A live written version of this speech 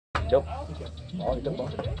hidup. Oh hidup kok.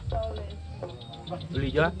 Beli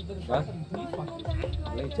aja. Hah?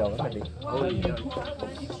 Beli jauh tadi. Oh iya.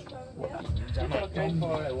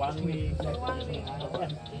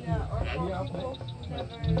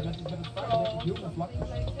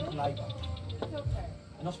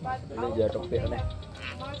 Beli jauh topik nih.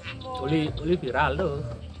 Uli viral tuh.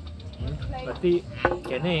 Berarti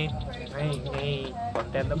kene nih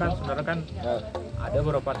konten itu kan sebenarnya kan Ya. ada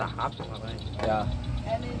beberapa tahap makanya. Ya.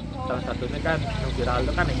 Salah satunya kan yang viral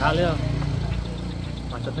itu kan hal ya.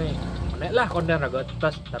 Maksudnya menek lah konten raga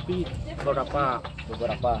tes tapi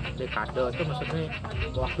beberapa dekade itu maksudnya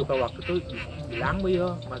waktu ke waktu tuh bilang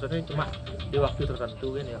ya maksudnya cuma di waktu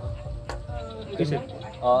tertentu kan ya.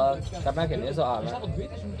 Oh, karena gini soalnya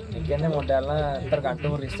ini modelnya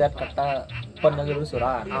tergantung riset kata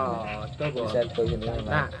penelusuran. Oh, itu Riset tuh gini.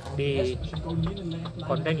 Nah, di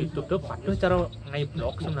konten YouTube tuh patuh cara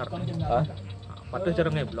nge-blog sebenarnya. Hah? Patuh cara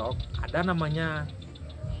nge-blog ada namanya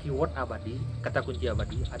keyword abadi, kata kunci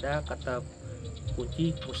abadi, ada kata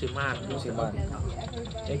kunci musiman.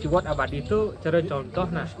 Ya, keyword abadi itu cara contoh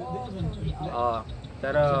nah.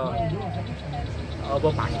 Cara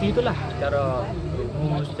pasti itulah cara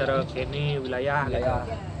rumus, cara kene wilayah. Pasti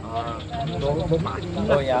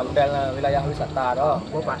Oh ya, model wilayah wisata doh.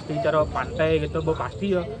 pasti cara pantai gitu,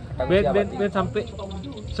 pasti ya. Ben sampai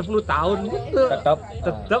 10 tahun gitu.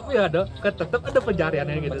 Tetap ya ada, tetap ada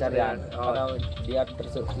pencariannya gitu. Pencarian. Karena dia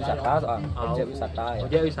wisata soal objek wisata ya.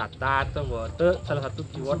 Objek wisata tuh, itu salah satu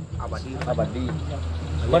keyword abadi.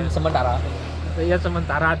 Kan sementara. Ya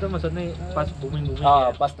sementara tuh maksudnya pas booming Oh,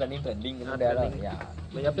 ya. pas trending gitu model ya.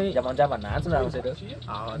 Tapi Zaman-zamanan sebenarnya itu.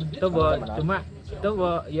 itu cuma itu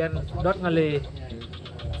yang dot ngalih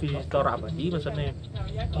visitor abadi maksudnya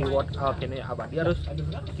keyword kene abadi harus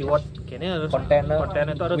keyword kene harus konten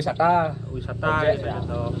itu harus wisata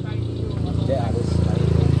gitu. Dia harus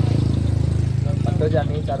itu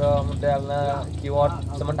jadi cara modelnya keyword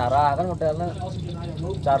sementara kan modelnya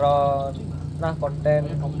cara nah konten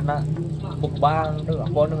nah mukbang tuh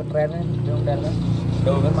apa nih trennya modelnya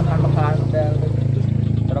tuh kan makan model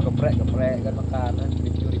cara geprek kan makanan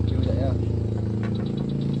review ya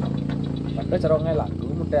pada cara lagu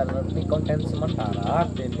model ini konten sementara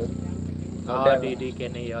itu model di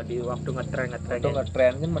kene ya di waktu ngetren kan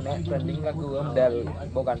mana trending lagu model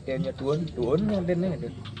bukan tennya tuan yang tennya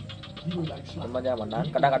itu zaman-zamanan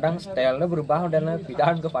kadang-kadang stylenya berubah modelnya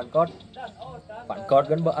pindahan ke fancode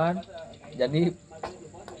kan baan jadi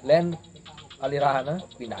lain alirannya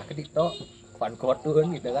pindah ke TikTok fancode tuh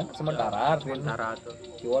gitu kan sementara tuh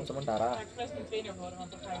keyword sementara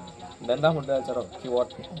dan lah model cara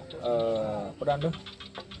keyword udah tuh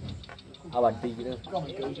abadi gitu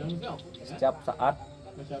setiap saat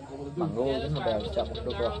manggung kan model setiap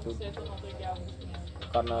waktu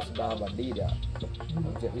karena sudah abadi ya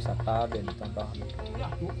objek wisata dan contoh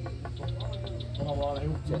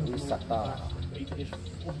objek wisata tapi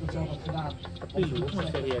lu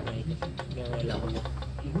masih ya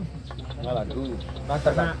nggak lagu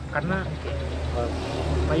karena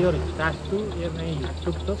mayoritas tuh yang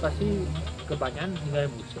YouTube tuh pasti kebanyakan nggak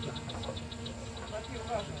musik lah.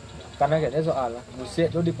 Karena kayaknya soal musik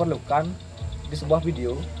itu diperlukan di sebuah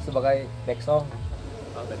video sebagai background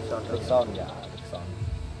ya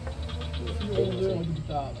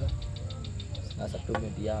salah satu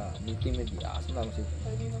multimedia sebenarnya musik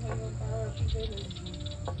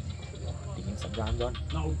dingin sebelah John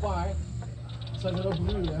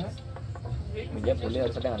meja boleh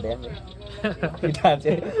harus ada yang ya tidak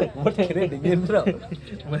sih buat kira dingin bro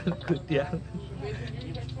kemudian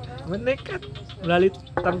menekat melalui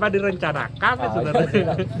tanpa direncanakan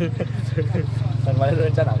sebenarnya tanpa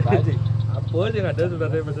direncanakan sih apa yang ada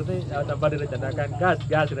sebenarnya maksudnya tanpa direncanakan gas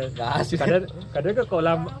kadang ke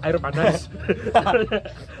kolam air panas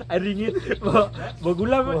air dingin mau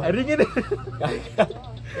gula air dingin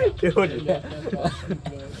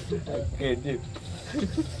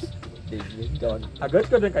dingin John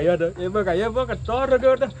agak kan yang kaya ada emang kaya apa ketor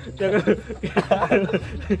agak udah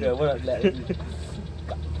ya boleh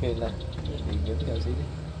kayak lah dingin nggak sih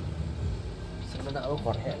sebenarnya aku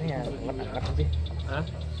Korea nih ya angkat sih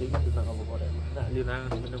sih tentang apa Korea nah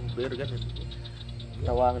linang minum bir kan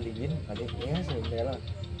tawang dingin ada ya sebenarnya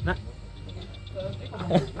nah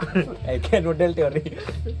itu model teori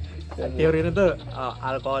itu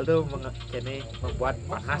alkohol tuh kene membuat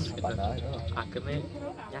panas gitu. Akhirnya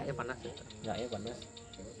nyaknya panas gitu.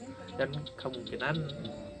 Dan kemungkinan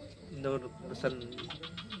nur mesen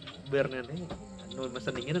birnya nih nur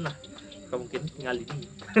mesen dingin lah kemungkinan tinggal ini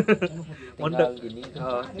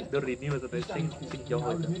tidur ini maksudnya sing jauh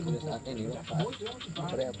itu saat ini apa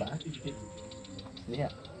ini ya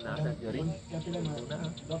Nah, ada jaring.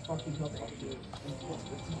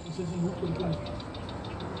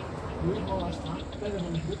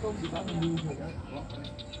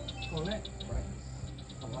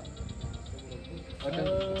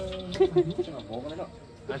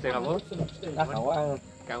 Masih kamu?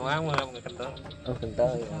 Kamu mau kental?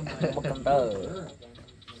 Kental. Kental.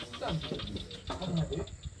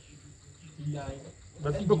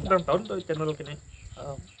 Berarti 26 tahun tuh channel kini.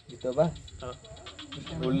 Gitu bah.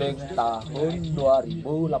 Mulai tahun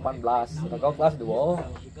 2018. Kau kelas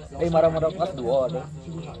 2. Marah-marah kelas 2 tuh.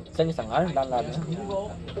 Sengaja dan lain.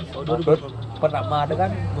 Pertama ada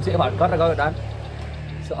kan musik hardcore kau dan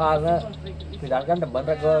soalnya tidak kan depan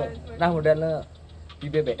kau nah modelnya di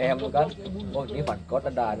BBM kan. Oh ini hardcore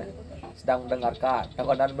ada sedang mendengarkan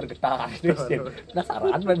dan bergetar.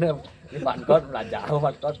 Penasaran bener. Ini hardcore belajar,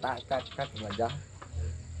 hardcore tak belajar.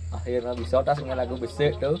 Akhirnya bisa tasnya lagu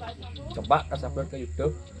besek tuh coba tas upload ke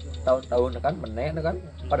YouTube tahun-tahun kan menek kan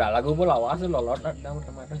padahal lagu mau lawas lolot dah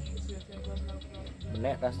teman-teman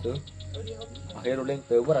menek tas tuh akhir uling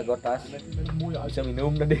tuh beragot tas bisa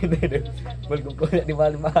minum dan deh berkumpul di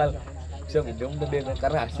mal bisa minum dan deh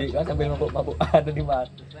karena asik kan sambil mabuk ada di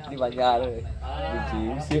banjar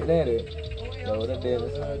biji sih deh ya udah deh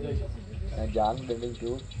jangan dan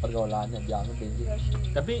itu pergaulannya jangan deh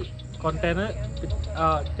tapi kontennya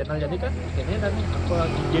channel jadi kan ini dan aku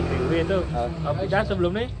DJ PW itu dan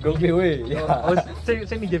sebelumnya Gung PW ya saya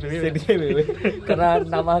DJ PW karena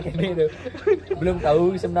nama ini itu belum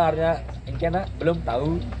tahu sebenarnya karena belum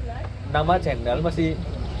tahu nama channel masih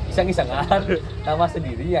iseng-isengan nama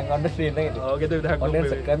sendiri yang konten ini itu gitu udah konten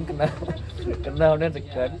second kena konten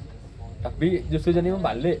second tapi justru jadi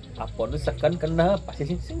membalik apa tuh second kena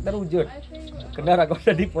pasti sing terwujud kena ragu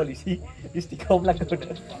di polisi istiqom lah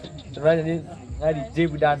sebenarnya jadi nggak DJ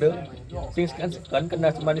budado sing second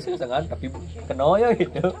kena cuma di sengan tapi kena ya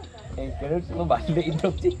gitu kena membalik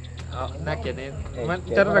hidup sih nah gini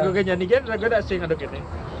cara ragu kayak nyanyi kan ragu ada sing ada gini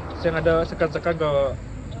sing ada second ke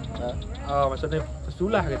maksudnya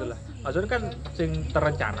pesulah gitu lah maksudnya kan sing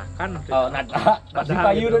terencanakan nada pasti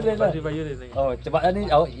payu deh oh coba nih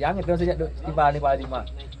yang itu sejak tiba lima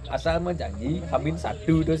asal menjanji amin 1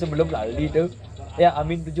 tuh sebelum lali tuh ya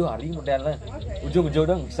amin 7 hari modelnya ujung-ujung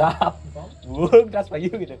udah ngusap buang tas payu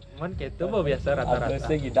gitu cuman gitu mau biasa rata-rata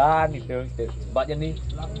segidan itu sebabnya nih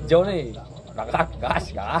jauh nih rakat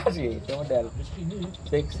gas gitu model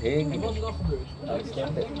sing gitu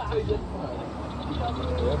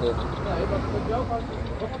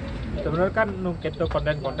sebenarnya kan nungket tuh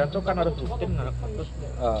konten tuh kan harus rutin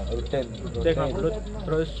rutin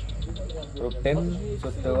terus rutin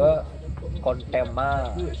sudah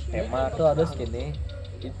tema tuh harus gini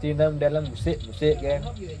intinya dalam musik kan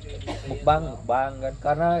mukbang kan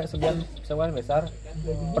karena sebagian besar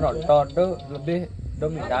penonton tuh lebih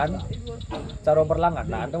dominan cara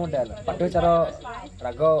berlangganan tuh model padahal cara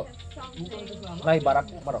rago nah ibarat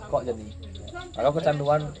merokok jadi kalau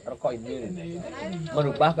kecanduan rokok ini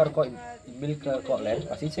merubah ke rokok ini ke rokok lain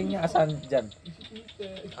pasti singnya asan jan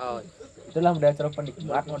itulah model cara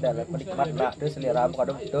penikmat nak tuh selera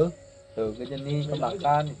kadang tuh kejenis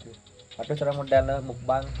kemakan itu atau cara modelnya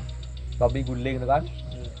mukbang babi guling tuh kan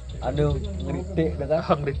anu ngeritik tuh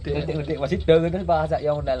kan ngeritik masih tuh itu bahasa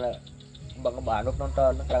yang modelnya bang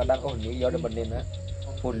nonton kadang-kadang ini ya udah bener nah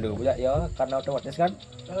follow ya karena otomatis kan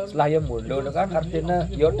setelah ya follow kan artinya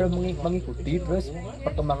ya udah mengikuti terus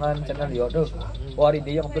perkembangan channel ya udah hari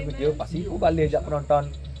ini yang upload video pasti aku balik ajak penonton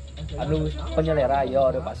anu penyelera ya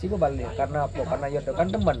udah pasti aku balik karena apa karena ya udah kan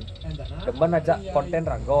demen ajak konten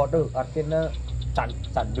rago tuh artinya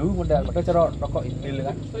candu model cara rokok ini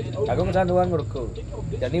kan aku kecanduan ngerokok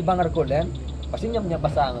jadi bang ngerokok dan pasti nyam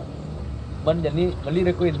pasang jadi beli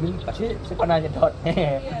rekoin bil pasti sepananya dot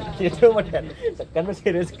itu model sekarang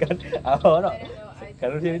serius kan no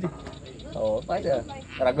sekarang serius apa aja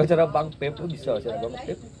ragu cara bang pep tuh bisa cara bang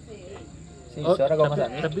pep sih cara gua masak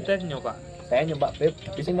tapi saya nyoba pep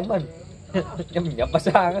tapi sing teman nyam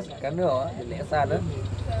pasang kan no jadi sana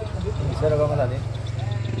bisa ragu masak nih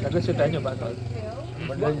ragu sudah nyoba soal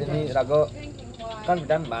model jadi ragu kan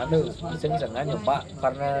dan mana sing nyoba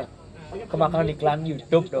karena kemakan iklan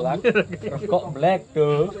YouTube tuh kan rokok black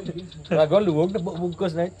tuh ragu luang tebuk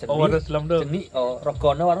bungkus nih warna selam tuh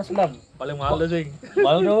rokoknya warna selam paling mahal tuh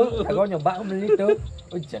mahal tuh ragu nyoba beli tuh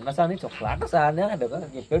jangan rasanya coklat rasanya ada kan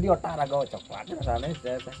gitu di otak ragu coklat rasanya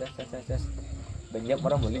banyak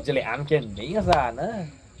orang beli jelean kan nih rasanya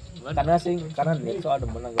karena nih soal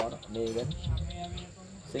demen ragu nih kan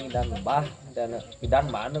sing dan bah dan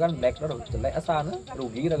idan mana kan black tuh jelek asana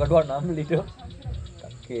rugi ragu 26 beli tuh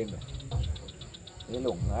kakek ini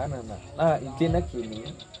lungan nah intinya gini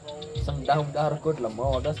Sendah reko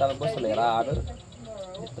lemah udah salah bos selera tuh.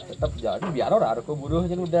 Tetap jadi biar orang reko buruh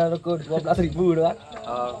jadi udah reko 12.000 doang.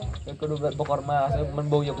 Reko 12 pokor mas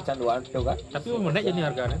menbau yang kecanduan tuh kan. Tapi menek jadi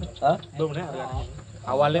harganya tuh. Hah? Belum menek harganya.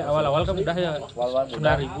 Awal kan udah ya. Awal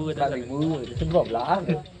 9.000 gitu. 9.000 itu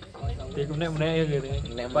 12. Jadi menek ya gitu.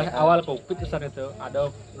 Pas awal Covid kesan itu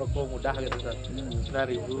ada rokok mudah gitu kan.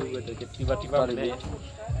 9.000 gitu. Tiba-tiba menek.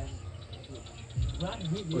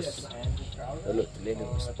 Us. Lalu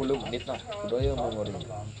 10 menit lah. Udah ya mau ngori.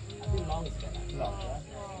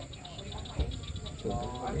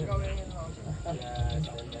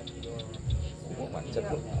 Oh, macet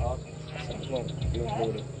lu.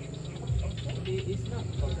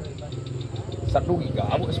 Satu giga,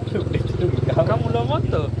 bu 10 menit 1 giga. Kamu lo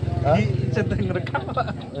moto? Di centeng rekam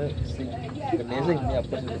apa? Sing, kene sing ini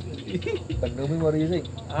apa sih? Penuh memori sing.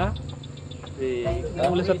 Hah?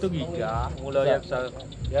 Mulai 1 giga, mulai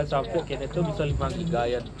yang sampai kene tuh bisa 5 giga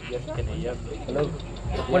ya kene ya. Kalau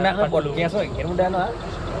menang podcast we, kene udah no.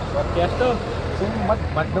 Podcast tuh Sing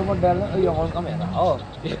mat do modal yang on kamera. Oh.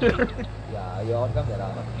 Ya, yang on kamera.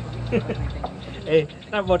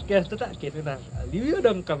 nah podcast tuh tak kene nah. Liu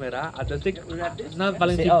dong kamera, ada sih. Nah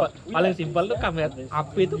paling simpel tuh kamera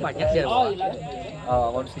HP itu banyak ya.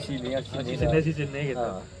 Oh, on sisi ini, sini gitu.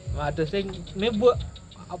 Nah, ada sih ini buat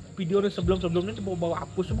video sebelumnya dibawa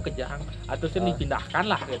hapus semua kejang atau sih dipindahkan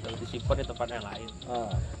lah gitu, disimpan di tempat yang lain. Nah,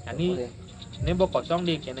 ini bawa kosong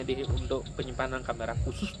di kene di untuk penyimpanan kamera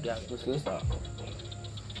khusus dia. Khusus.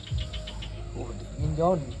 Dingin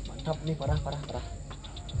John, mantap nih parah.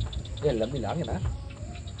 Helm hilangin ah.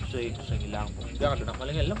 Saya hilang. Dia ada nak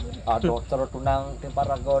paling helm. Aduh, terus tunang tempat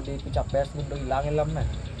rago di Picapes nih udah hilang helm nah.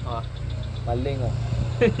 Maling ah.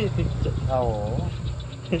 Oh.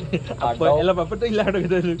 Helm apa tuh hilang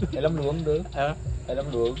gitu. Helm luang tuh. Helm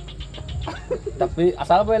luang. Tapi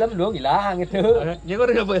asal apa helm luang hilang gitu. Nyekor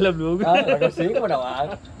apa helm luang? Rago sing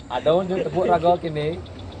padawang. Ada untuk tepuk rago kini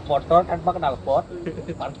motor tanpa knalpot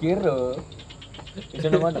parkir tuh.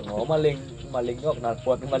 Itu namanya maling kok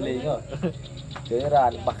knalpot maling kok.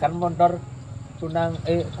 Keran bahkan motor tunang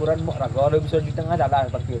ukuran mau rago udah bisa di tengah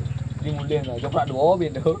jalan parkir. Di muling aja joprak dua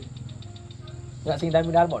bendo. Nggak sing dan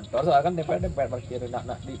motor soalnya kan dempet parkir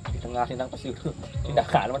nak di tengah sindang pasir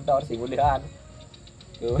tindakan motor sing mulihan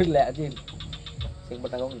yaudah lek aja sing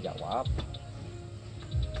bertanggung jawab.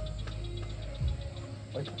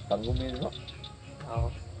 Tanggung ini kok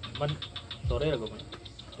man sore ya gue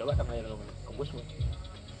coba tambah ya gue kebus gue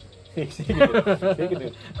sih gitu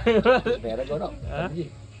merah gue dong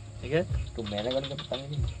iya tuh merah kan petang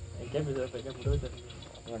ini iya bisa pegang dulu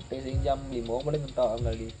nanti sing jam 5 paling mentok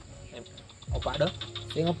ngali opak dah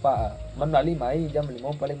sing apa menali mai jam 5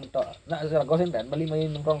 paling mentok nak rago sing dan beli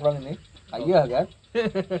main nongkrong ini kaya kan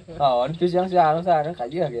itu siang sana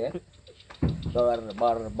kaya kan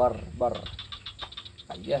bar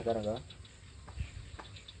kaya kan rago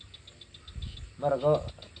rago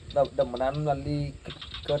demenan lali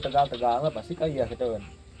ke Tegal lah pasti kaya gitu kan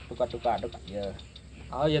tukar tuh kaya.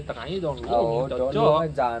 Oh ya tengahnya dong cocok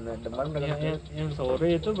jangan demen yang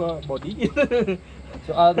sore itu body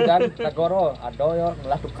soal kan Tagoro ada ya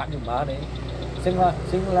ngelah tukar di mana sing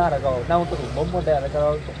lah rago nah untuk umum model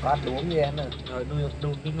kalau tukar doang ya nah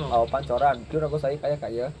pancoran itu rago saya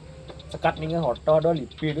kaya sekat nih hotel do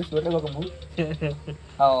lipi terus sudah rago kamu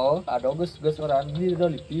ada gus orang ini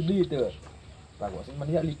do lipi itu rago sing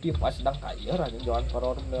mania lipi pas sedang kaya raja jualan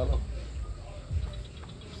koron lo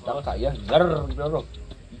sedang kaya ger gitu loh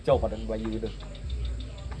hijau padang bayu gitu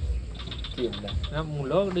kim dah nah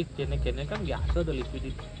mula di kene kan biasa ada lipi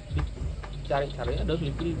di cari ada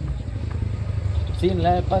lipi sin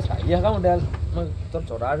lah pas kaya kan udah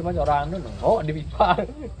cocoran cuma coran tuh di pipa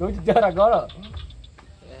lu cara golo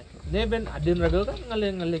ini ben adin rago kan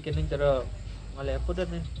ngale kene cara ngale apa dan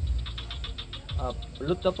nih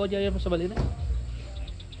belut apa aja yang sebaliknya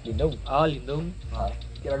lindung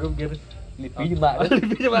kira gue lipi juga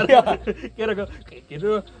kira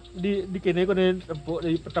di kene ko nih empuk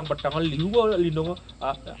di petang-petangan lindung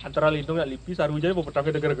antara lindung dan lipi saru aja mau petang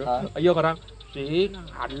kira ayo sekarang sing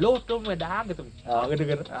halo tuh medan gitu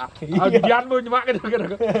kira dian mau nyemak gitu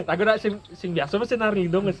kira aku nak sing biasa mesti nar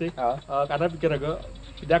lindung sih karena pikir aku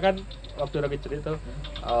tidak kan waktu lagi cerita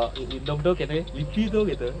lindung tuh kene lipi tuh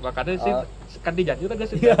gitu makanya sih kan dijanji tuh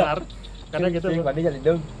sih benar karena gitu sing bani jadi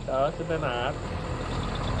lindung sebenar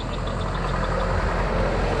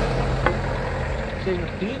sing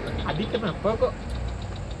ngerti adik kenapa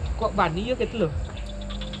kok bani ya gitu loh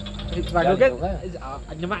ragu kan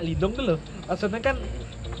nyemak lindung tuh loh maksudnya kan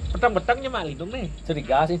petang-petang nyemak lindung nih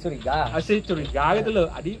curiga gitu loh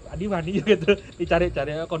adi bani gitu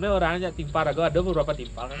dicari-cari karena orangnya timpar ragu ada beberapa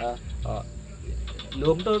timpar kan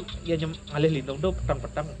luang tuh ya ngalih lindung tuh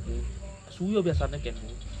petang-petang suyo biasanya kan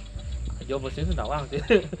aja mesin sendawang sih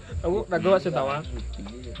aku rago sendawang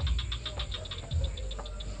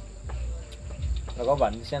rago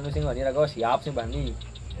bani sih bani rago siap sih bani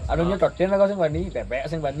anunya totin rago sih bani bebek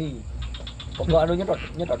sih bani pokok anunya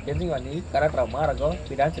totin sih bani karena trauma rago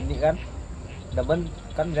pindahan seni kan demen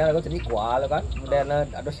kan dia rago seni kual kan model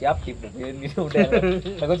aduh siap tip mungkin gitu model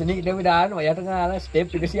rago seni dia pindahan bayar tengah lah step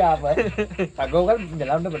juga siap rago kan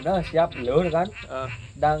jalan udah bener siap lur kan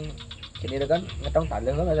dan kini kan ngetong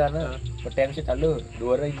tali kan sana potensi tali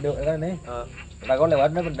 2 Indo kan nih rago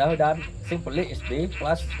lewat bener dan sing pelik SD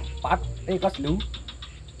kelas 4 kelas lu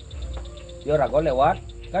yo rago lewat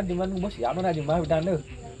kan di mana bos siap mana di mana dan tuh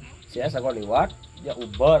saya rago lewat ya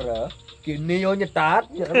Uber kini yo nyetat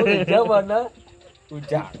ya rago kerja mana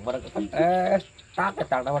ujang mereka kan tak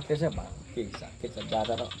ketang dapat tesnya bang sakit saja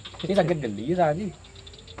no ini sakit geli saja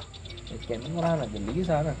kayaknya mana geli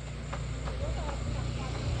sana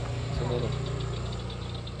sini nih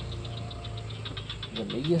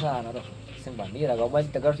geli sana tuh sing bani là có bên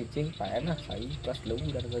tegar cicing phải nah sai kelas lu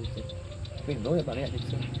dan tegar cicing pindah ya bani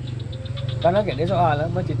cicing karena kayak soalnya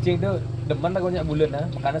mah cicing tuh demen aku nyak bulan nah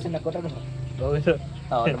makanya sih aku tuh oh itu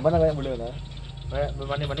demen aku nyak bulan nah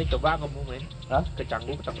mana coba ngomong main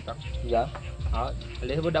kecanggu petang-petang iya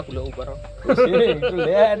lihat udah kulo Uber itu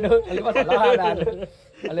lihat tuh kali masalah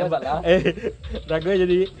ada masalah rago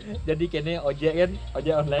jadi kene ojek kan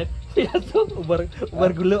ojek online ya tuh Uber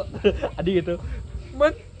gulo adi gitu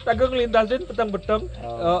men rago ngelintasin petang-petang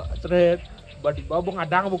seret badi babong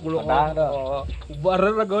adang apa kulo Uber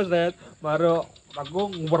rago seret baru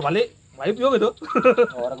rago ngubar balik maip yo gitu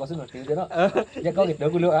orang kau sih ngerti itu no ya kau gitu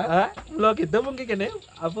dulu lo gitu mungkin kene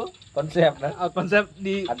apa konsep nah konsep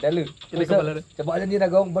di ada lu coba aja nih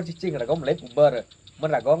ragong bercicing ragong melep Uber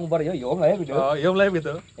meragong Uber yo melep gitu yo melep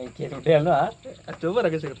gitu kayak model no coba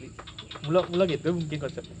raga seperti mula gitu mungkin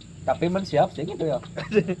konsep tapi men siap sih gitu ya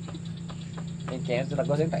yang kayak sudah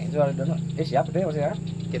gue sih tanya soal itu no siap deh maksudnya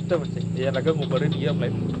gitu mesti ya raga ngubarin iya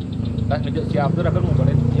melep pas ngejak siap tuh raga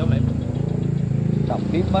ngubarin iya melep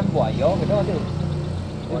tapi man buayo gitu aja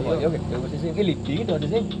buayo gitu masih sih cái lipí gitu aja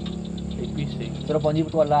sih lipí sih terus ponji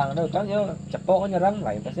petualang itu kan yo cepok nyerang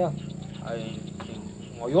lain pas yo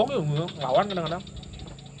ngoyong ya ngelawan kadang-kadang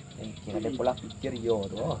kira ada pola pikir yo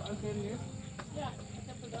tuh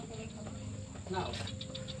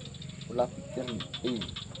pola pikir lipí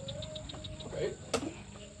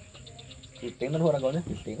Kiting kan orang gone,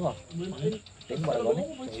 kiting loh. Kiting orang gone.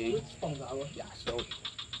 Ya so.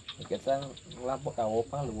 Kita ngelapok kau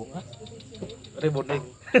apa lu kan? Rebounding.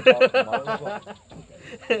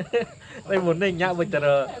 Rebounding nya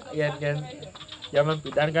bicara yang zaman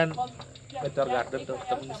pidan kan Meteor Garden tuh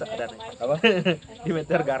temen ada nih. Apa? Di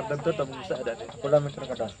Meteor Garden tuh temen ada nih. Udah Meteor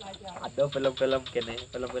Garden. Ada film-film kene,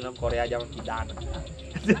 film-film Korea zaman pidan.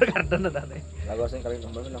 Meteor Garden ada nih. Lagu sing kali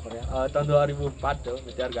nomor film Korea. Tahun 2004 tuh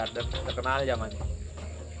Meteor Garden terkenal zamannya.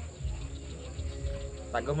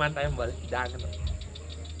 Lagu mantai balik pidan kan.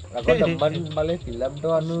 Lagu teman balik film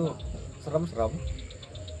tuh anu serem-serem.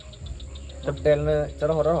 Modelnya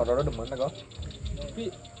cara horor demen kok. Tapi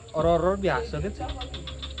horor biasa kan sih.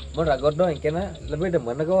 Mau ragot dong, kena lebih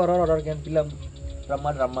demen kok horor kan film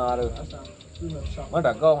drama tuh. Mau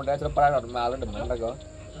ragot, udah cara paranormal demen kok.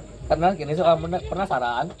 Karena kini soal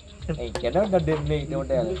penasaran, kena udah deni itu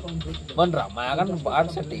model. Mau drama kan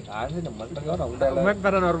bahan settingan sih demen kok udah. Main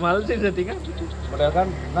paranormal sih settingan. Model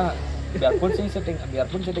kan, nah biarpun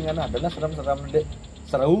settingan ada serem-serem deh,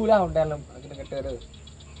 seru lah model kita tuh.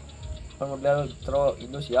 Model terus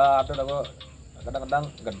Indonesia atau apa kadang-kadang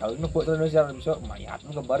gendal nupuk terus Indonesia bisa mayat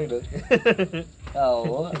kembar itu.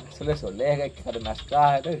 Oh, soleh kayak ada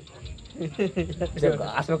naskah itu.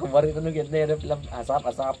 Jaga asal kembar itu nih ada film asap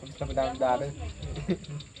sampai dalam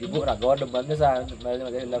ibu rago demannya sah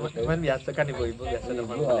main biasa kan ibu biasa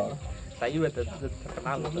deman. Saya betul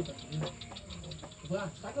terkenal loh.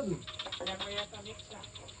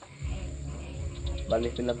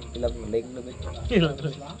 Balik film link lebih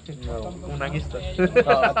mau nangis tuh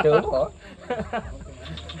kok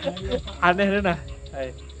aneh deh nah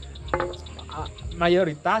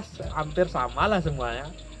mayoritas hampir sama lah semuanya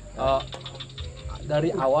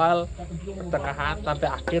dari awal pertengahan sampai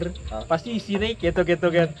akhir pasti isinya gitu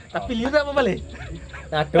kan tapi lihat apa balik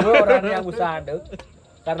nah tuh orang yang usaha tuh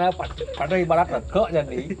karena pada ibarat rego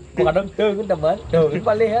jadi kadang tuh kan teman tuh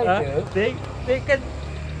balik ya itu kan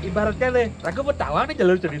ibaratnya nih, aku mau tahu nih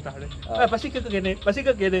jalur cerita nih. Pasti ke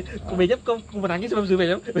gini, ku menangis sebelum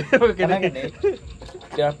sebelum. Karena gini,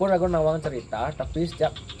 biarpun aku nawang cerita, tapi setiap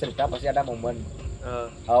cerita pasti ada momen.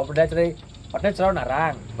 Pada selalu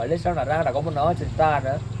narang, balik selalu narang, aku mau nawang cerita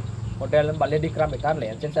ada. model balik di keramaikan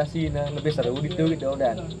lain sensasinya lebih seru gitu gitu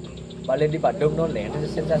dan balik di Bandung no lain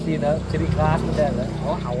sensasinya ciri khas modelnya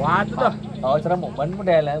Oh, awan tuh dah. cara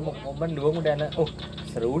modelnya momen dua modelnya oh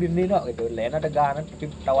seru di ini no gitu lain ada ganan tapi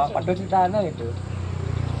tawa pada ceritanya gitu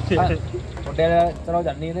model cara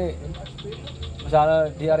jadi ini misalnya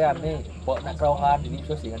di area ini buat nak kerohan ini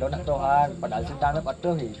sih ada nak kerohan padahal ceritanya pada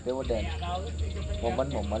itu model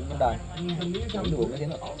momen udah dulu sih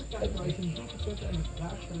no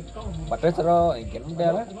pada cara ini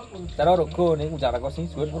model cara roko nih ujar aku sih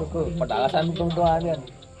sulit roko padahal alasan tuan kan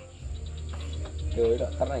tuh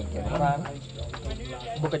karena ini orang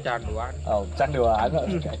Bukan kecanduan. oh canduan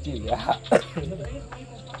gaji ya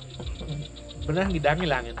Bener ngidang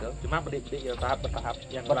hilangin tuh. Cuma bedik-bedik ya bertahap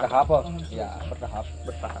yang bertahap oh ya bertahap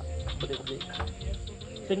bedik-bedik.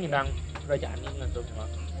 Sing ngidang kerajaan ini tuh.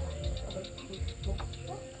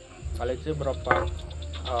 Paling sih berapa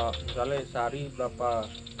misalnya sehari berapa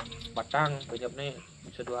batang banyak nih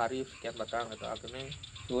bisa 2 hari sekian batang atau akhirnya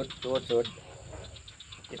sud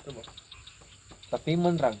gitu Bang. tapi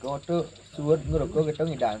menrago tuh suut ngeroko kita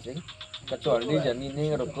ngidang sih kecuali jadi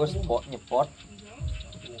ini ngeroko spot nyepot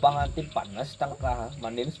panganti panas tangkah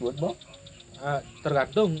mandiin suut boh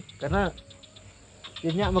Tergantung karena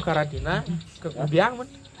ini mau karantina ke Kudiang man.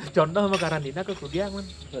 Contoh mau karantina ke Kudiang man.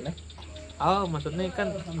 Oh maksudnya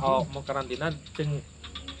kan mau karantina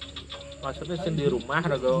maksudnya di rumah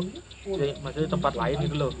rago maksudnya tempat lain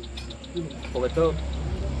gitu loh. Pokoknya itu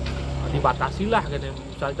dibatasi lah kan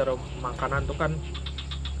misal cara makanan tuh kan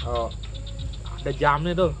ada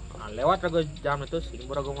jamnya tuh lewat rago jam itu sih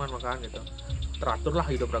rago makan gitu teratur lah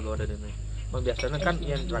hidup rago ada ini biasanya kan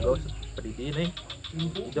yang rago seperti ini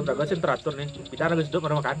hidup rago sih teratur nih kita rago hidup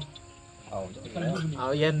pada makan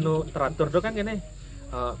yang nu teratur tuh kan gini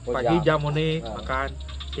pagi jam ini makan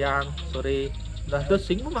siang sore udah tuh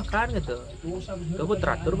sing mau makan gitu tuh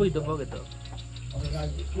teratur hidup gitu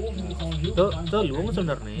tuh luang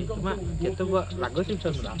sebenarnya cuma kita buat lagu sih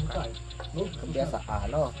bisa menerapkan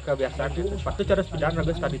kebiasaan itu pasti cara sepedaan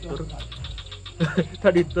lagu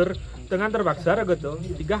tadi tur dengan terpaksa lagu tuh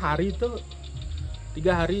 3 hari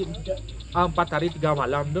 4 hari 3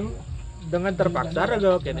 malam tuh dengan terpaksa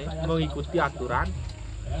lagu kene mengikuti aturan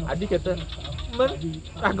adik kata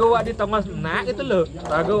rago di tengah nak itu loh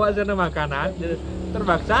rago sana makanan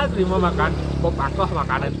terpaksa terima makan kok pakoh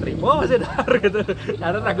makanan terima masih dar gitu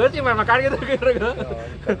karena rago sih makan gitu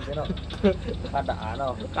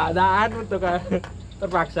keadaan betul kan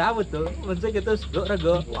terpaksa betul maksudnya kita sudah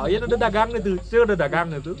rago ya udah dagang itu udah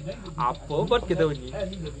dagang itu apa buat kita bunyi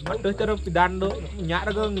aduh cara pidan tuh nyak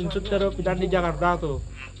rago nginsut cara pidan di Jakarta tuh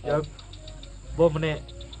ya meneh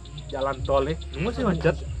jalan tol nih masih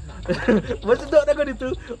macet masih tuh ada itu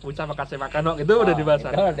bisa makan itu udah dibahas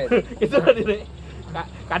itu udah di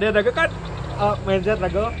kadang ada kan mindset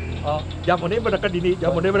rago jam ini berdekat dini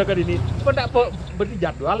cuma tak berarti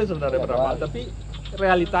jadwal sebenarnya berapa tapi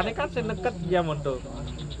realitanya kan sedekat jam untuk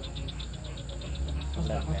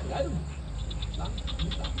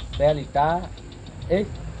realita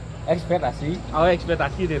ekspektasi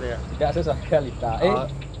deh ya tidak sesuai realita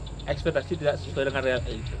ekspektasi tidak sesuai dengan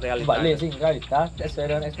realita. Balik sih realita tidak sesuai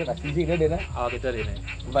dengan ekspektasi sih dia deh. Oh gitu deh.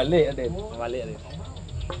 Balik deh. Balik.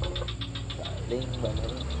 Link balik.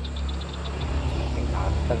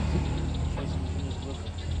 Ingatan sih.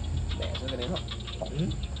 Biasa kan itu.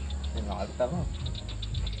 Ingatan loh.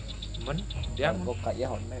 Men dia kok kayak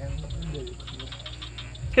honda kan.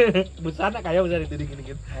 Busana kayak bisa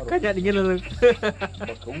dingin. Kayak dingin langsung.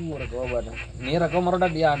 Baku rago bana. Ini rago maroda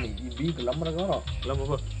dia nih. Ibi gelam rago. Gelam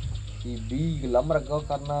apa? Ibi gelam rago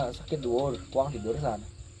karena sakit dur, kuang tidur sana.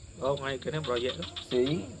 Oh, ngaiknya proyek tuh.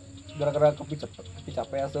 Si gara-gara kopi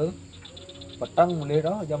capek asa. Petang mulai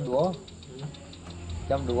dah jam 2.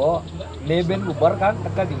 Jam 2 neben bubar kan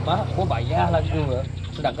tekan 5 mau bayar lagu.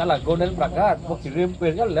 Sedangkan lagu dan berangkat mau kirim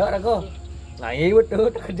pilnya lek rago. Naik betul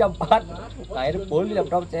ke jam 4. Naik pul jam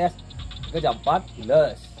 6 CS. Ke jam 4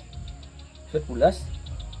 pulas. Sudah pulas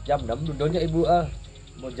jam 6 duduknya ibu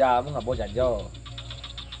mau jam enggak mau jajo.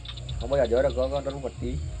 Kamu jajo dah kau kan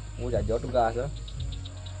berarti mau jajo tugas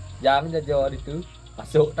jangan jajo itu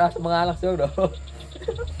masuk tas mengalah sudah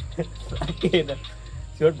sakit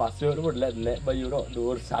sudah masuk itu lek bayu dok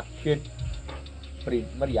dur sakit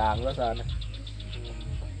meriang lah sana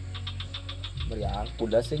meriang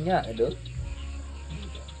udah singnya itu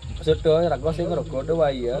sudah ragu sing rokok tuh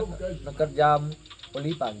ya nekat jam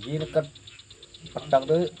pagi pagi nekat petang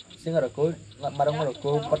tuh sing rokok nggak marah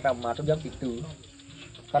rokok pertama tuh jam itu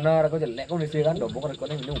karena rago jelek kondisi kan dobong rago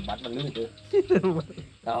ini umat melu itu.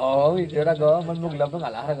 Tahu itu rago menunggu tuh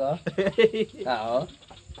ngalah rago. Tahu.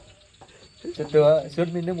 Sudah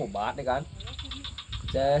minum obat nih kan.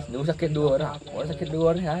 Ces, nu sakit dua dah. Oh sakit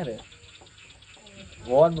dua nih ada.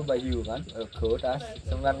 Won bayu kan, tas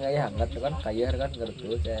 9 ngai hangat kan, kaya kan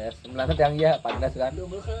ngerti ces. 9 kan yang ya panas kan.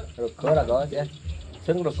 Rego lah kau ces.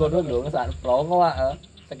 Sering rego dulu saat plong wah,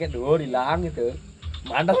 sakit dua hilang gitu.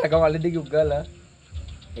 Mana lah kau kali di Google lah.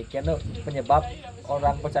 Ikan tuh penyebab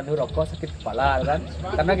orang pecandu rokok sakit kepala kan.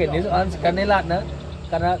 Karena gini soal sekanelat nah.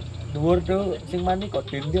 Karena dua tuh sing mani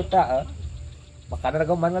kotin dia tak. Makanya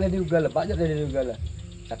rego mana kali di Google lah, banyak dari Google lah.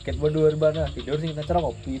 Sakit berdua bana tidur sih kita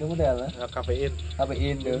kopi itu model lah kafein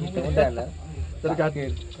tuh itu model lah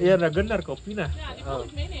tergantung iya nar kopi nah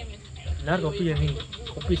nar kopi yang nih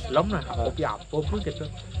kopi Islam nah kopi apa pun gitu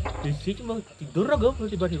fisik mau tidur aja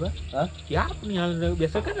tiba-tiba siap nih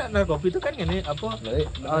biasa kan nar kopi itu kan ini apa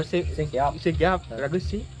siap ragu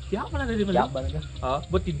sih siap malah dari mana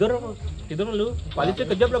buat tidur lu paling sih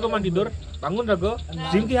kejam lagu man tidur bangun ragu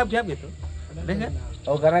sing siap gitu deh kan.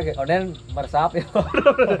 Oh karena Konten meresap ya.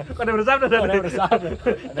 Konten meresap dah.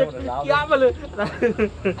 Ya apa lu?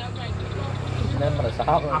 Konten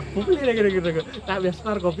meresap. Aku beli lagi. Nah biasa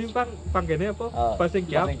nar kopi pang gini apa?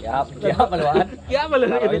 Pasing kiap. Kiap maluan. Kiap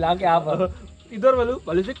malu. Bilang kiap. Tidur malu.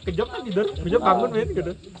 Paling sih kejam kan tidur. Kejam bangun men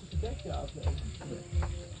gitu.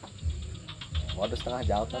 Waduh setengah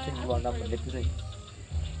jam sih 26 menit sih.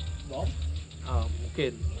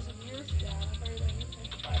 Mungkin.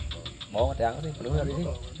 Mau tiang sih penuh dari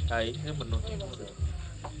sini. Kayaknya penuh.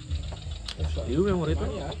 Liu memori itu.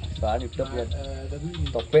 Soal YouTube kan.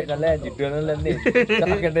 Topik dan lain, judul dan lain nih.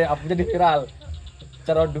 Cara kena apa jadi viral.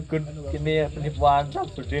 Cara dukun ini penipuan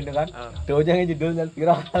Samsudin kan. Tuh jangan judul dan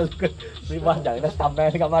viral. Penipuan jangan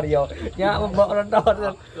sampai ke Mario. Ya membawa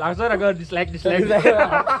nonton. Langsung agak dislike.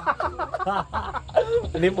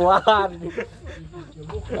 Penipuan.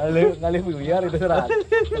 Kali biar itu serat.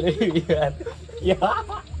 Kali biar. Ya.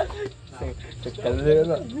 Sekali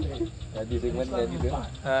dulu. Jadi segmen jadi itu.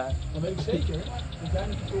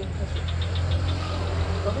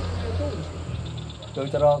 Tuh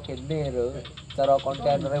cara kene tuh, cara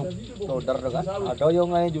konten loader kan. Ada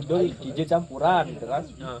yang lain judul DJ campuran gitu kan.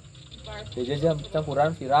 DJ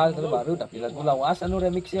campuran viral terus baru tapi lagu lawas anu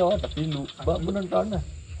remix yo tapi lu mbak nonton nah.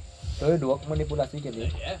 Tuh dua manipulasi gini.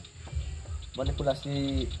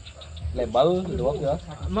 Manipulasi label doang ya.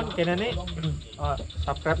 Mon kene nih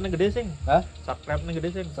subscribe-nya gede sing. Subscribe-nya gede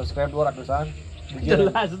sing. Subscribe 200-an.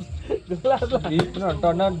 Jelas lah. Di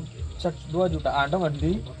penontonan 2 jutaan dong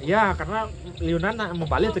nanti. Iya, karena Liunan nak mau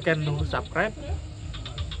balik tekan subscribe.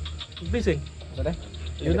 Bising. Sudah.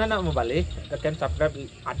 Liunan nak mau balik tekan subscribe.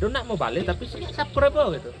 Aduh nak mau balik tapi subscribe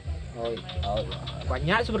lo gitu. Oh.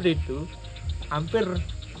 Banyak seperti itu.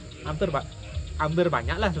 Hampir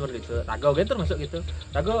banyak lah seperti itu. Rago kan termasuk gitu.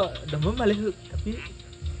 Rago demam balik tapi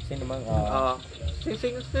sing demam.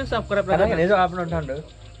 Sing subscribe karena ini soal penonton tuh.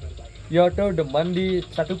 Yo tuh demen di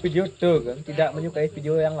satu video tuh kan tidak menyukai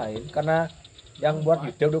video yang lain karena yang buat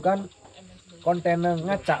YouTube tuh kan konten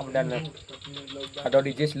ngacak benar. Ada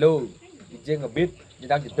DJ slow, DJ ngebeat,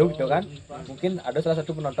 jedak jeduk gitu kan. Mungkin ada salah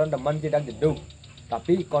satu penonton demen jedak jeduk.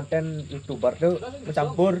 Tapi konten YouTuber tuh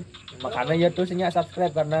mencampur. Makanya ya tuh sihnya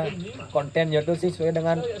subscribe karena konten ya tuh sih sesuai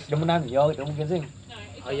dengan demenan yo itu mungkin sih.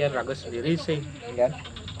 Oh iya ragu sendiri sih kan.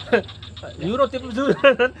 Euro tim sudah.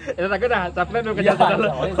 Ragu dah subscribe ke channel.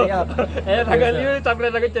 Ragu liu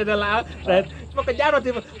subscribe ke channel lah. Right. Cuma kejar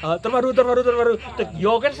tim terbaru.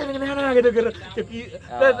 Yo kan seneng nana gitu.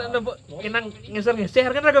 Kenang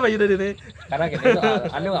ngeser kan ragu baju dari ini. Karena gini soal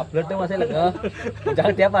anu upload tuh masih lengah.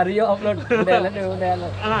 Jangan tiap hari yo upload. Udah.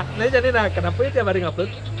 Nah jadi kenapa tiap hari ngupload?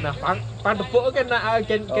 Nah, pan depok kan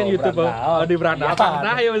YouTube di beranda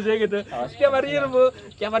nah ya maksudnya gitu. Tiap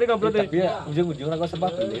hari ngupload. Tapi ujung-ujungnya aku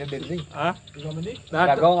sempat beli dari sini. Nah,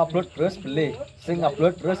 kau ngupload terus beli, sing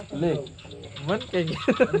upload terus beli. Men kayak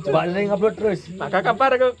gitu. Coba nih ngupload terus. Maka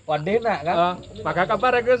kabar aku. Wadena kan. Maka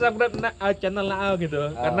kabar aku subscribe channel lah gitu.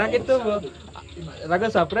 Karena gitu, aku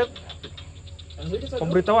subscribe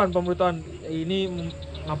pemberitahuan ini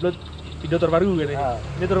ngupload video terbaru gitu.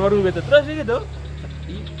 Ini terbaru gitu. Terus gitu.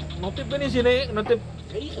 Notif kan di sini, notif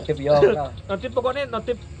yo. Notif pokoknya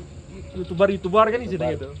notif YouTuber kan di sini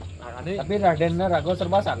gitu. Tapi Raden Rago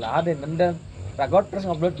serba salah, Raden Rago terus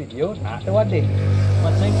ngupload video, nah itu Raden.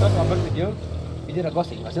 Masing terus ngupload video Rago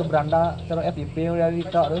sing masuk beranda terus FYP udah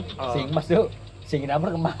ditok tuh. Sing masuk, sing nama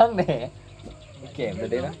berkembang deh. Oke, udah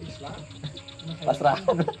deh lah. Pasrah.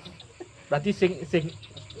 Berarti sing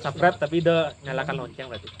subscribe tapi udah nyalakan lonceng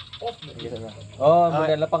berarti. Oh,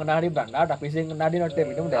 model pengenal di beranda tapi sing kena di notif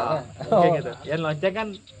itu modelnya. Oke gitu. Yang lonceng kan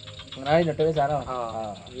mengenai notif di sana.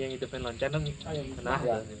 Yang itu pen lonceng kan nah.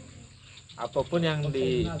 Apapun yang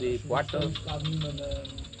dibuat tuh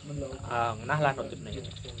Nah lah notifnya gitu.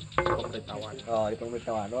 Pemberitahuan. Oh, di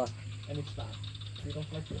pemberitahuan doang.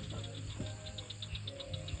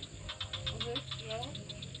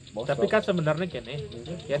 Tapi kan sebenarnya gini,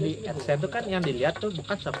 yang di AdSense itu kan yang dilihat tuh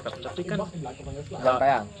bukan subscribe, tapi kan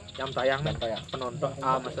jam tayang penonton.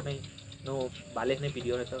 Maksudnya balik nih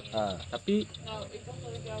video itu. Tapi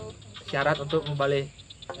syarat untuk membalik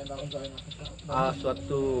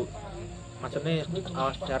suatu, maksudnya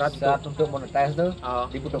syarat untuk monetize tuh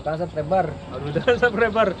dibutuhkan subscriber.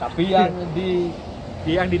 Tapi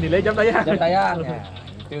yang dinilai jam tayang. Ya,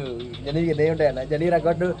 itu. Jadi gini udah. Nah, jadi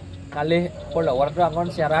Rago tuh kali follower tuh angon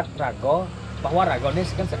syarat Rago bahwa Rago ini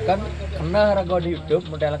sekan kena Rago di YouTube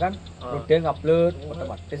model kan udah ngupload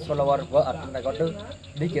otomatis follower gua atau Rago tuh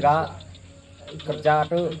dikira kerja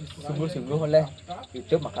tuh sungguh-sungguh oleh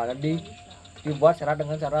YouTube, makanya dibuat syarat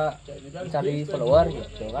dengan cara mencari follower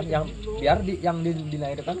gitu kan, yang biar yang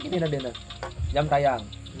dinilai itu kan gini dana jam tayang.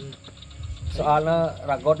 Soalnya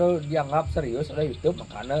Rago tuh dianggap serius oleh YouTube,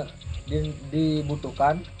 makanya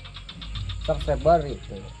dibutuhkan subscriber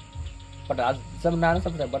gitu. Padahal sebenarnya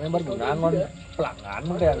subscribernya berguna ngon pelanggan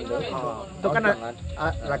model itu. Itu kan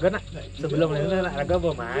Raga sebelum ini Raga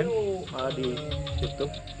bermain di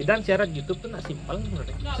YouTube. Dan syarat YouTube tuh nak simpel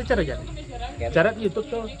sebenarnya. Secara jadi. Syarat YouTube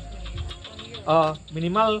tuh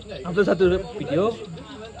minimal upload satu video.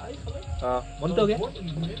 Montok kan?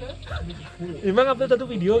 Memang upload satu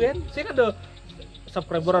video kan? Saya kan ada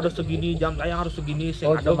subscriber ada segini, jam tayang harus segini.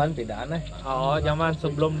 Zaman beda aneh. Zaman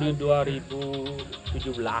sebelum di 2017,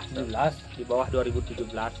 di bawah 2017.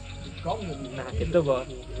 Nah, gitu bos.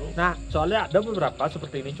 Nah, soalnya ada beberapa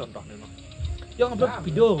seperti ini contoh memang. Yang upload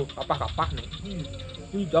video kapak-kapak nih.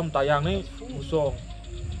 Ini jam tayang nih busung.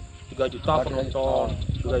 3 juta penonton,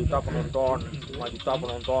 3 juta penonton, 5 juta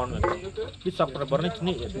penonton gitu. Di subscribernya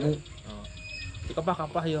cenik gitu. Di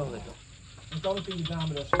kapak-kapak ya gitu.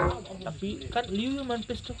 Tapi kan liu yang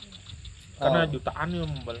mantis tuh karena jutaan yang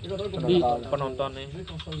membalik di penontonnya,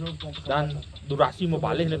 dan durasi mau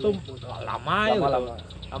balik itu lama ya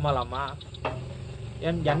lama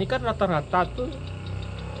yang jadi kan rata-rata tuh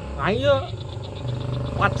ayo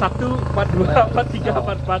 41, 42, 43,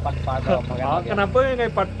 44. Kenapa yang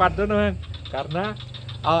kayak 44 tuh nang? Karena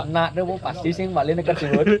nak dia mau pasti sih balik ke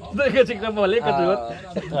Jut. Sing balik ke Jut.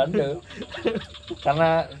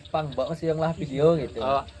 Karena pangbok masih yang lah video gitu.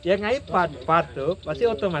 Yang ngai part tuh pasti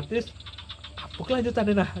otomatis apa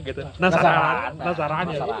kelanjutannya gitu.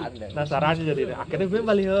 Penasarannya jadi akhirnya ben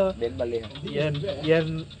balik.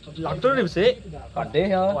 Yang langsung bisa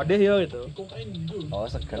wadeh yo gitu. Oh,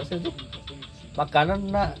 seger sih.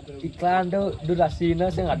 Makanan nak iklan tuh durasinya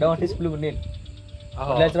sih ada di 10 menit.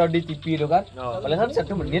 Kalau di TV itu kan, paling kan 1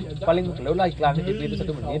 menit, paling keluar lah iklan di TV itu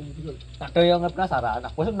 1 menit. Ada yang nggak penasaran,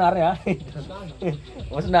 aku sebenarnya, gitu.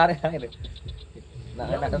 Nah,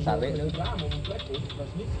 enak tertarik itu.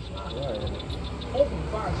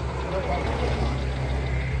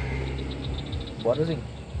 Buat tuh sih,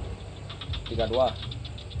 32.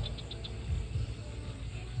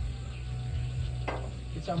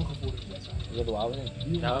 Tiga dua apa sih?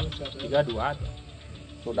 32.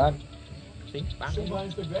 Sudan. Sing pang.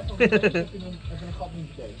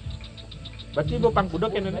 Berarti bo pang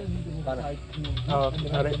budok kan ini?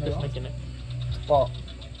 Arek terus nakene. Cepok.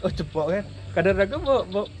 Cepok kan. Kadang raga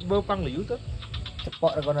bo pang liu tuh.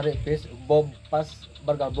 Cepok raga narik face bom pas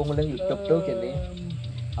bergabung dengan YouTube tuh kini.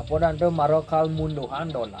 Apa dan tuh maro kal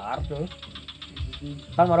munduhan dolar tuh.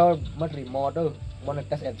 Kan maro menerima tuh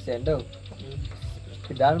monetas AdSense tuh.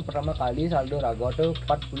 Dan pertama kali saldo raga tuh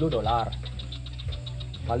 $40.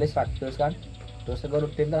 Kali 100 kan, terus gue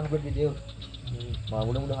rutin lah buat video.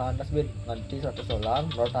 Mudah-mudahan nasbin nanti $100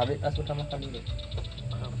 baru tarik as pertama kali ini.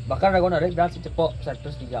 Bahkan aku narik dan secepok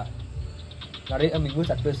 103, narik minggu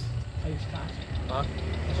 100.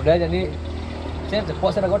 Udah jadi saya cepok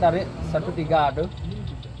saya tarik 103 tuh,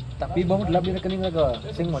 tapi bom dalam di rekening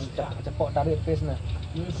aku, sing mau cepok tarik face nah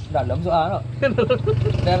dalam soal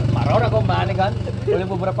dan marah aku mana kan, oleh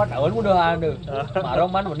beberapa tahun mudahan tuh, marah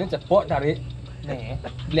man bener cepok tarik. Nih,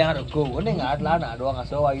 beliang aku, ini nggak ada lah, doang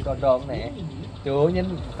ngaso lagi todong nih. Tuh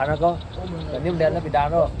nyen, karena kok, ini udah pindah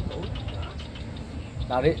loh.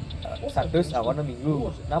 Narik 100 awalnya minggu,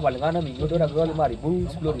 nah palingan minggu tuh rago 5.000,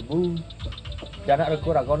 10.000. Dan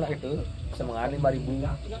rago nak itu semangat 5.000.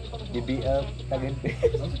 BBM, tagen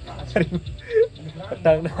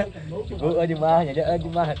petang nah, ibu aja mah,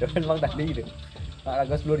 tuh memang tadi itu. Nak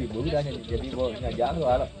rago 10.000 udah jadi mau ngajak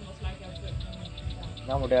loh.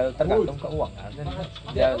 Nah model tergantung keuangan kan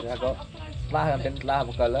dia kok lah yang telah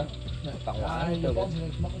bukan lah keuangan itu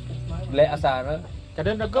beli asalnya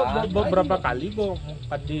kadang ada beberapa kali bo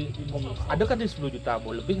ada kan di 10 juta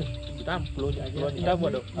bo lebih juta 10 juta bo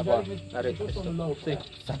ada apa dari sih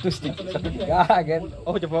satu tiga kan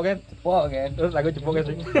cepok kan terus lagu cepok kan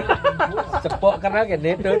sih cepok karena kan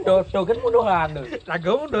do kan mudahan tuh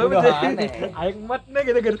lagu mudahan aing mat nih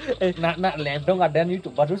gitu kan nak lendong ada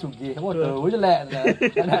YouTuber tuh sugih tuh aja lah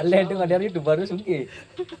nak lendong ada YouTuber tuh sugih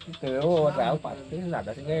tuh tahu pasti ada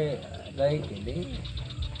sih kayak gini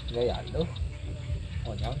gaya tuh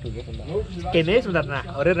oh jauh tuh ya kene sebentar nah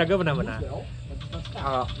orang raga benar-benar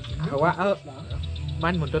hawa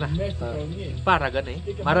man muntur nah para raga nih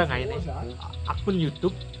marah ngai nih akun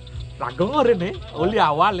YouTube raga orang nih oli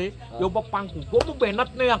awal nih yo pangku gua mau benat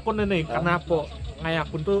nih akun nih karena apa ngai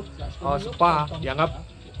akun tuh spa dianggap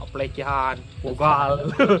pelecehan,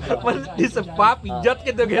 ugal, di spa pijat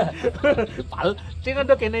gitu kan, pal, cina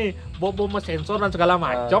ada kene, bobo sensor dan segala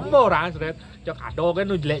macam, orang seret, cak ada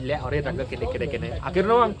kan nu jelek orang tangga kene,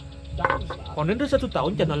 akhirnya orang, Konten tuh 1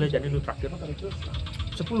 tahun channelnya jadi nu terakhir,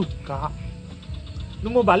 10K, nu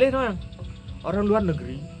mau balik orang luar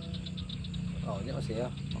negeri,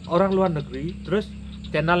 orang luar negeri, terus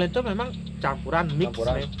channel itu memang campuran mix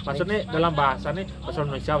nih. Maksudnya dalam bahasa nih bahasa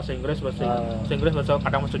Indonesia, bahasa Inggris, bahasa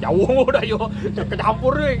kadang bahasa Jawa udah yo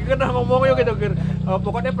kecampur nih kena ngomong yo gitu kan.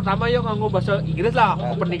 Pokoknya pertama yo nganggo bahasa Inggris lah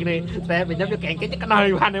opening nih. Saya pinjam yo kengkengnya kenal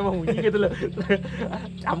gimana emang bunyi gitu loh.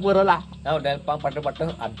 Campur lah. Nah udah pada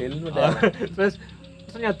adil udah. Terus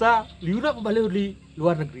ternyata liuna kembali di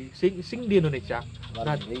luar negeri, sing di Indonesia.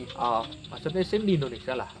 Nah, maksudnya sing di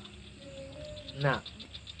Indonesia lah. Nah,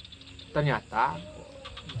 ternyata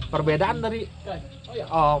perbedaan dari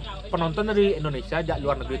penonton dari Indonesia dan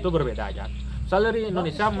luar negeri itu berbeda aja. Soalnya dari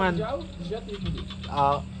Indonesia man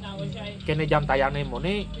kene jam tayangnya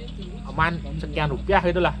mone man sekian rupiah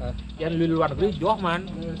gitulah. Yang di luar negeri jauh man.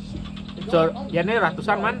 Ya ini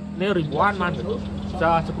ratusan man, ini ribuan man gitu.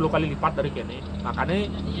 10 kali lipat dari kene. Makanya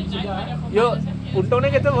yo untungnya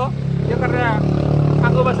gitu loh. Ya karena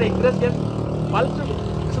aku bahasa Inggris kan paling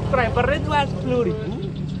subscribernya cuma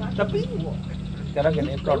 10.000. Tapi sekarang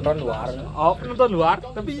gini penonton luar. Oh penonton luar,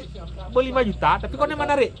 tapi 5 juta, tapi konten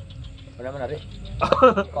menarik. Konten menarik.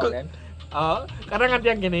 Konten. Oh, karena nganti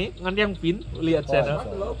yang gini, nganti yang pin, lihat channel,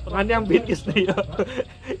 nganti yang pin kisni yo.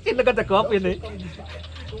 Ini dekat cakep ini.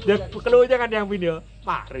 Dia keluar jangan yang pin yo.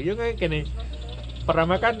 Mari yo kayak gini.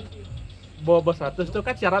 Pertama kan bawa 100 itu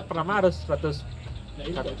kan syarat pertama harus 100.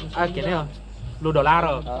 Gini yo. $10.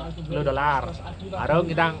 Baru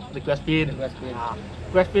kita request pin.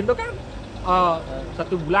 Request pin itu kan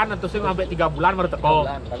 1 bulan atau sampai 3 bulan baru teko.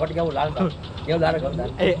 Rago 3 bulan. Ya udah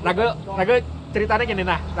Rago ceritanya gini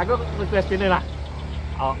nah. Rago request pin lah.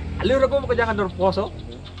 Lalu Rago mau jangan dorposo.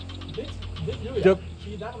 Jok.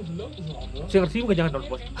 Sing mau jangan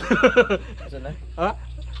dorposo. Maksudnya?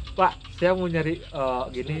 Pak, saya mau nyari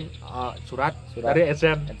gini surat dari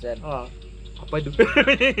Esen. Apa itu?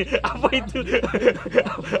 Apa itu?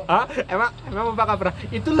 Emang Bapak pernah?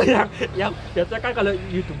 Itulah yang biasa kan kalau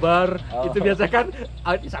YouTuber itu biasa kan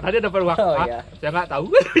di sana dia dapat uang. Saya nggak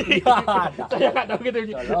tahu. Saya nggak tahu gitu.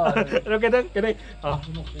 Terus gini.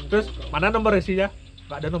 Terus mana nomor resinya?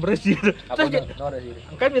 Nggak ada nomor resi. Terus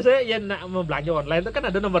kan biasanya yang nak mau belanja online itu kan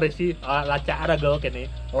ada nomor resi. Lacak arago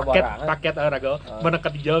kene. Paket arago.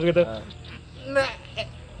 Menekat hijau gitu. Nah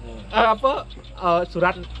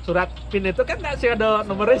surat pin itu kan nggak sih ada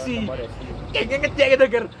nomor resi. Kayaknya ngecek gitu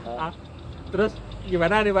kan. Terus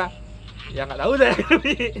gimana nih Pak? Ya nggak tahu saya.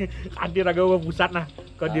 Adi rago pusat nah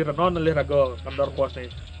ke di Renon oleh rago kantor pos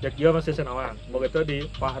nih. Jadi dia masih senawang. Begitu di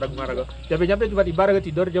Pak Rago. Jamnya tiba-tiba rago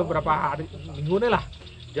tidur jam berapa hari minggu nih lah.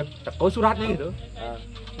 Dia teko suratnya gitu.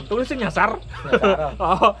 Untungnya sih nyasar.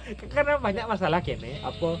 Karena banyak masalah kene.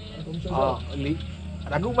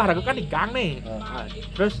 Ragu kan di gang nih.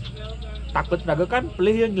 Terus takut ragu kan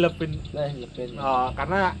pilih yang nyelepin.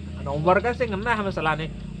 Karena nomor kan sih ngenah masalah nih.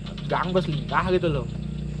 Gang bos lingkah gitu loh.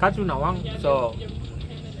 Kan Sunawang so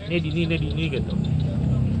ini dini gitu.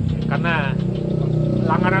 Karena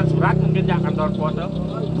langganan surat mungkin ya kantor pos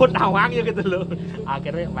pun awang ya gitu loh.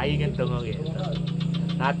 Akhirnya bayi gitu.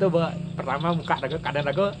 Nah itu pertama muka ragu kadang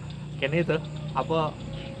ragu kene itu apa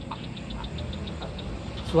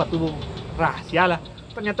suatu rahasia lah.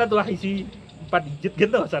 Ternyata tuh isi 4 digit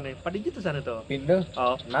gitu sana. 4 digit tuh sana tuh. Pin tuh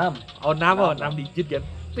 6. 6 digit kan.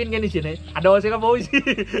 Pin kan di sini. Ada orang yang mau isi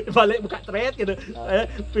balik buka thread gitu.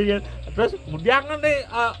 Pin kan. Terus kemudian nih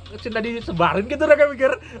cinta disebarin gitu mereka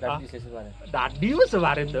mikir. Dadi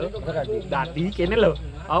sebarin tuh. Dadi kene loh.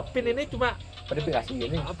 Pin ini cuma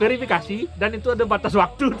verifikasi dan itu ada batas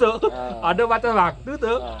waktu tuh. Ada batas waktu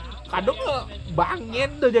tuh. Kadang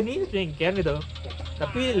bangin tuh jadi singkian gitu.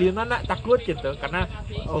 tapi Liona nak takut gitu karena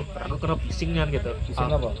aku kena phishing-an gitu. Phishing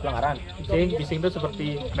apa? Pelanggaran. Phishing itu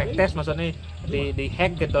seperti retest maksudnya di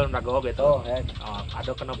hack gitu rago gitu. Oh, hack.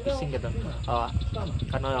 Ada kena phishing gitu.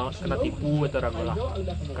 Kena tipu gitu rago lah.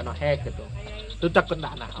 Kena hack gitu. Itu takut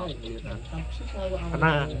nak gitu.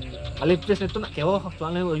 Karena Alipres itu nak kewo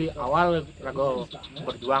soalnya awal rago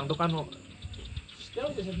berjuang tuh kan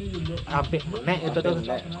sampai menek itu tuh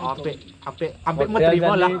sampai mau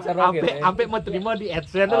terima lah sampai mau terima di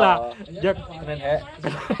AdSense lah jak keren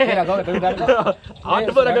kira kau itu kan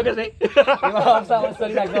ada berapa ke sih gimana sama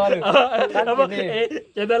story aku apa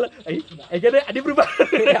channel jadi ada berubah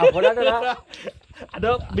apa dah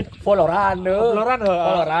ada bit followeran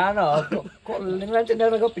kok dengan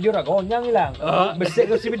channel aku video aku nyang hilang besek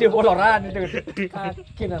ke si video followeran itu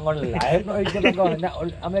kaki ngon live no itu aku nak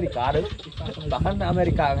Amerika deh bahkan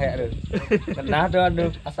Amerika kayak deh kena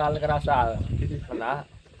tuh asal kerasal kena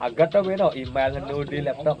agar tuh beno email nu di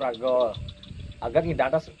laptop rago agar ini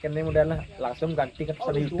data scanning modalnya langsung ganti ke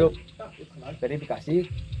YouTube verifikasi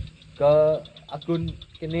ke akun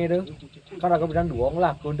ini tuh kan aku bilang doang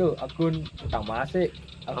lah akun utama sih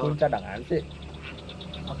akun cadangan sih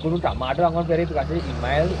akun utama ada akun verifikasi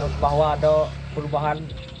email bahwa ada perubahan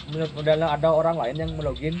modalnya ada orang lain yang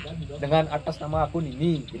melogin dengan atas nama akun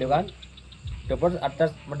ini gitu kan terus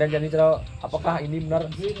atas modal jadi cara apakah ini benar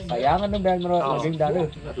saya kan udah login dari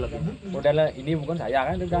modalnya ini bukan saya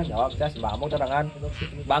kan udah jawab saya sembahmu cadangan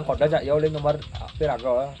bang kode aja ya oleh nomor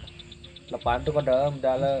pirago depan tuh kode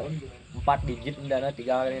modalnya 4 digit udahlah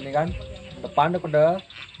 3 ini kan depan tuh kode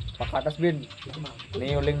pakai atas bin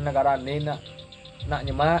nih link negara nih nak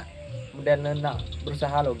nyemak modalnya nak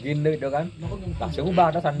berusaha login deh kan langsung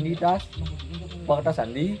ubah atas sandi tas pakai atas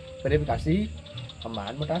sandi verifikasi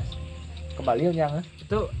aman mutas kembali yang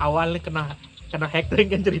itu awalnya kena hacking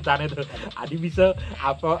kan ceritanya tuh Adi bisa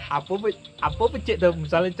apa pecik tuh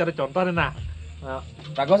misalnya cara contohnya nah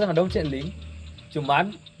rago sangat dong cek link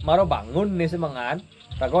cuman maro bangun nih semangat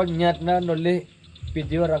rago nyatnya nulis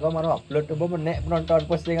video rago maro upload tuh menek penonton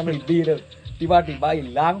postingan video tuh tiba-tiba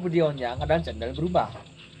hilang videonya kadang channel berubah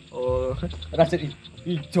rasa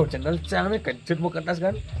hijau channel cangnya kecut mau ke atas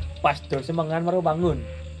kan pas tuh semangat maro bangun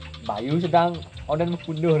Bayu sedang online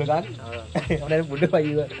membunuh kan online membunuh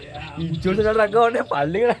Bayu hijau channel rago nih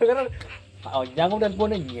paling kan Onyang dan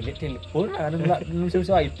pun ngini telepon kan nggak nulis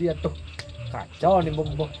itu ya tuh kacau nih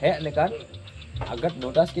mau hack nih kan agak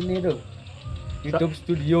notas gini tuh YouTube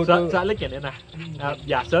studio tuh soalnya gini nah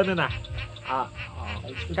biasa nih nah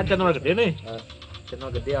kan channel gede nih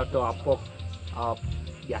channel gede atau apa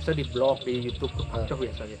biasa di blog di YouTube tuh kacau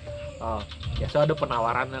biasanya biasa ada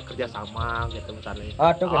penawaran kerjasama gitu misalnya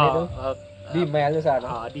tuh kan itu di email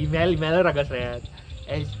sana di email raga seret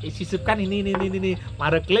sisipkan ini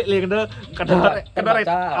mare klik link kena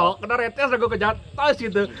retes raga kejar tas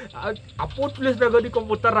gitu apa tulis raga di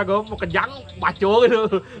komputer raga mau kejang baca gitu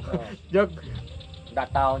jok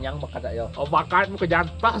data yang bakat yo bakat mau kejar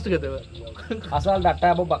tas gitu asal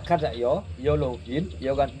data mau bakat yo login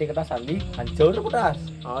yo ganti kata sandi hancur udah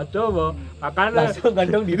coba makanya langsung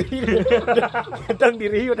gantung diri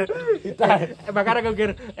udah makanya aku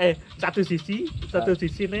kira satu sisi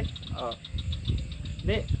nih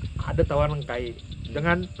ini ada tawaran kayak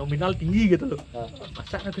dengan nominal tinggi gitu loh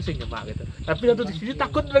masa aku sih nyemak gitu tapi satu sisi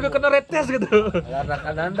takut lagi kena retes gitu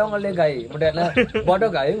kadang dong oleh gay modelnya bodoh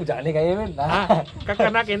gay jangan nih gay men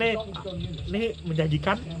karena ini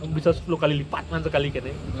menjanjikan bisa 10 kali lipat man sekali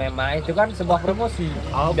kene memang itu kan sebuah promosi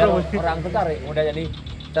biar orang tertarik udah jadi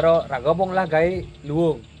terus ragobong lah gay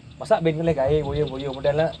luung masa ben oleh gay boyo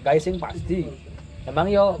modelnya gay sing pasti emang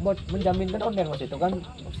yo buat menjaminkan online mas itu kan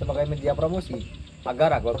sebagai media promosi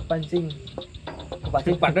agar aku kepancing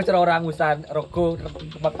pada cara orang usaha rokok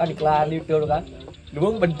makan iklan itu kan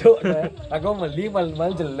lu bentuk aku beli mal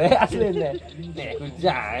jelek aslinya nih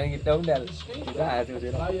hujan gitu udah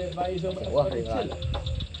wah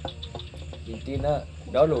intinya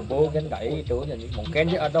đó logo kan kayak itu jadi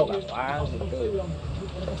mungkin dia ada gampang gitu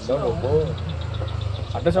đó logo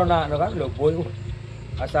ada zona kan logo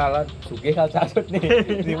asal sugih kalcang nih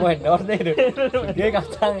di mau endorse nih sugih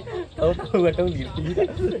kalcang tahu gantung diri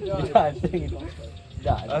tidak asing gitu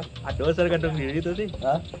ada asal gantung diri itu sih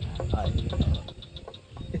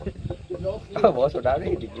bawa saudara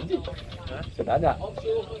ini sudah ada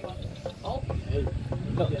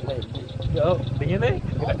dingin nih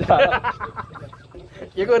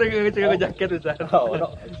ya gue udah jaket tuh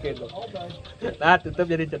nah tutup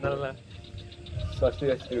jadi channel lah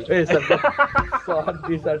Sorti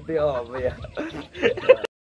oh ya